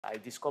I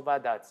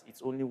discovered that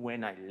it's only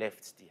when I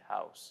left the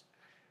house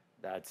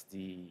that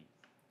the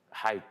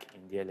hike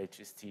in the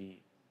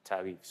electricity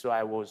tariff. So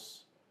I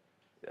was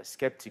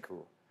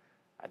skeptical.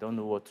 I don't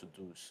know what to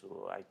do.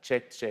 So I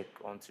checked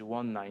until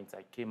one night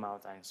I came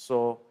out and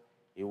saw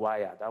a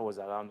wire. That was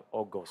around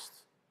August.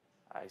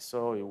 I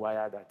saw a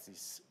wire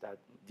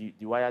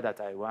the wire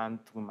that I ran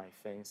through my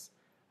fence.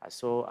 I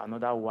saw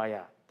another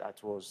wire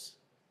that was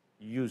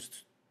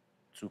used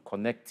to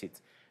connect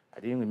it. I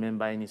didn't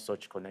remember any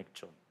such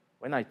connection.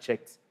 When I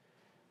checked,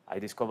 I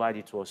discovered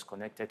it was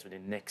connected to the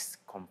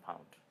next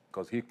compound.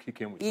 Because he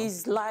came with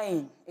He's something.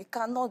 lying. It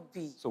cannot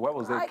be. So why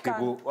was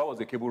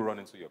the cable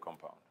running to your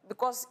compound?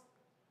 Because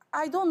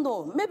I don't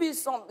know. Maybe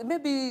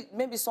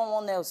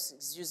someone else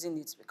is using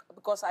it.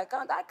 Because I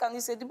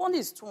can't say the money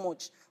is too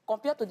much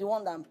compared to the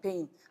one that I'm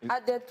paying.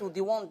 Added to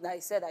the one that I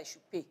said I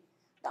should pay.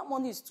 That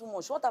money is too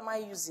much. What am I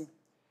using?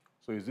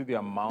 So is it the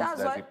amount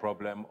that's the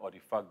problem, or the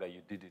fact that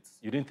you did it?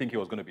 You didn't think it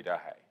was going to be that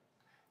high?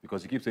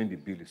 Because you keep saying the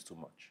bill is too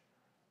much.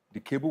 The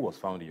cable was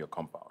found in your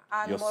compound.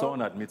 And your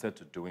son admitted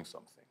to doing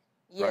something.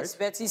 Yes,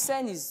 right? but he's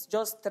saying it's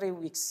just 3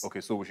 weeks.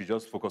 Okay, so we should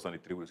just focus on the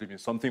 3 weeks.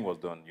 If something was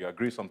done, you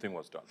agree something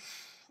was done?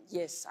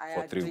 Yes, I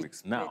agree. For 3 agree.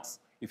 weeks. Now,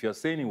 if you're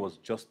saying it was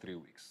just 3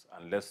 weeks,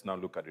 and let's now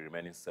look at the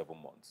remaining 7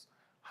 months,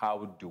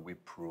 how do we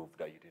prove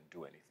that you didn't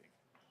do anything?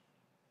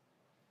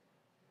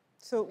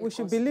 So we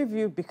should believe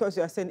you because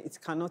you are saying it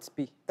cannot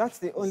be. That's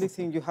the only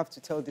thing you have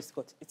to tell this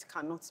court. It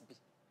cannot be.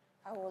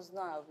 I was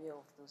not aware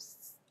of those.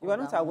 You are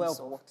not aware of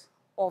what?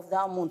 Of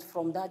that month,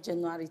 from that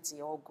January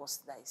to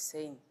August that he's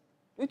saying.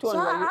 Which one? So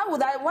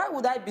why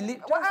would I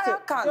believe?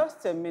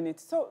 Just a minute.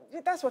 So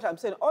that's what I'm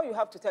saying. All you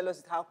have to tell us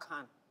is how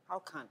can. How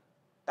can.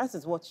 That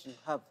is what you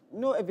have.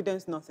 No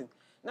evidence, nothing.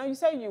 Now, you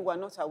say you were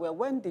not aware.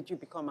 When did you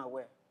become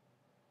aware?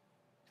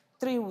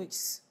 3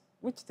 weeks.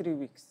 Which 3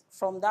 weeks?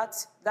 From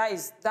the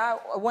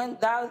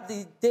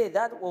day,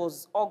 that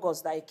was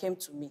August that he came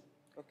to me.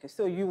 Okay,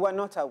 so you were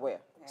not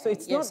aware. So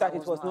it's not that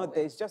it was not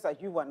there, it's just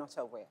that you were not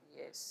aware.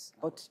 Yes.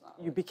 But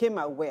you became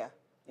aware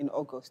in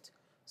August.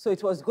 So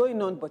it was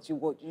going on, but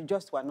you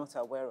just were not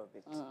aware of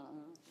it.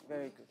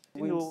 Very good.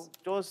 You know,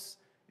 just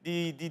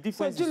the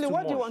difference So, Julie, is too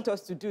what do you much. want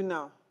us to do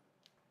now?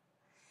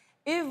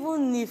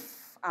 Even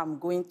if I'm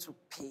going to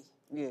pay,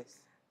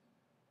 yes,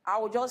 I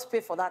will just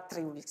pay for that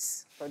 3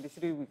 weeks. For the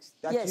 3 weeks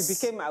that Yes. you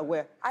became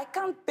aware. I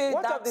can't pay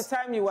What that. of the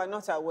time you were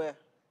not aware?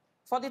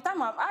 For the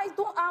time I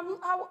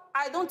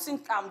don't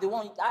think I'm the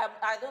one.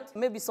 I don't.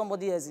 Maybe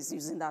somebody else is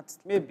using that.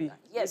 Maybe.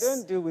 Yes. We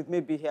don't deal with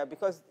maybe here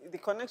because the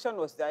connection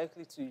was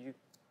directly to you.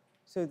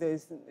 So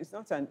it's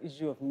not an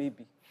issue of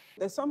maybe.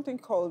 There's something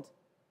called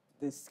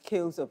the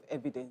scales of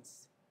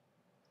evidence.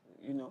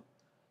 You know,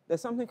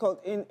 there's something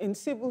called in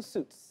civil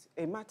suits,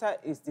 a matter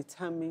is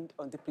determined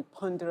on the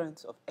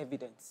preponderance of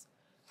evidence.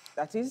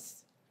 That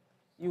is,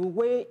 you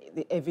weigh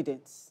the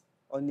evidence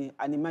on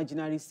an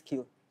imaginary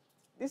scale.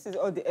 This is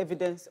all the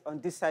evidence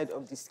on this side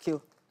of the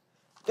scale.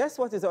 Guess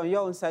what is on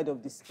your own side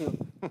of the scale?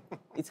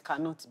 It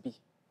cannot be.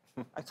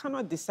 I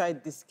cannot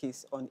decide this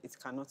case on it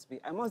cannot be.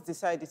 I must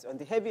decide it on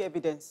the heavy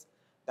evidence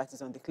that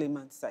is on the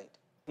claimant's side.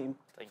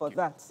 For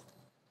that.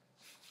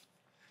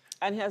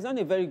 And he has done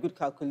a very good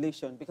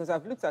calculation because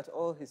I've looked at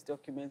all his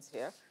documents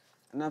here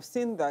and I've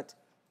seen that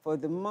for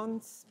the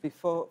months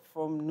before,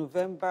 from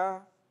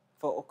November,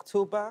 for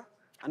October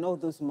and all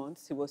those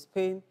months, he was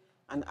paying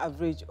an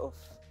average of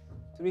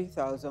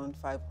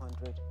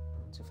 3,500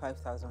 to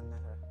 5,000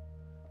 naira.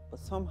 But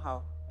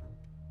somehow,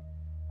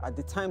 at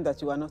the time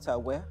that you were not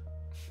aware,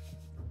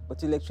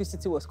 but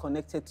electricity was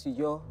connected to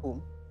your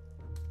home,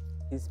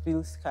 his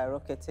bill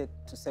skyrocketed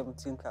to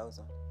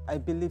 17,000. I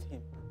believe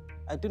him.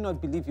 I do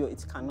not believe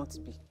it cannot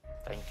be.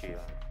 Thank you.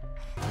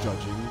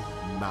 Judging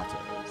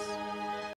matters.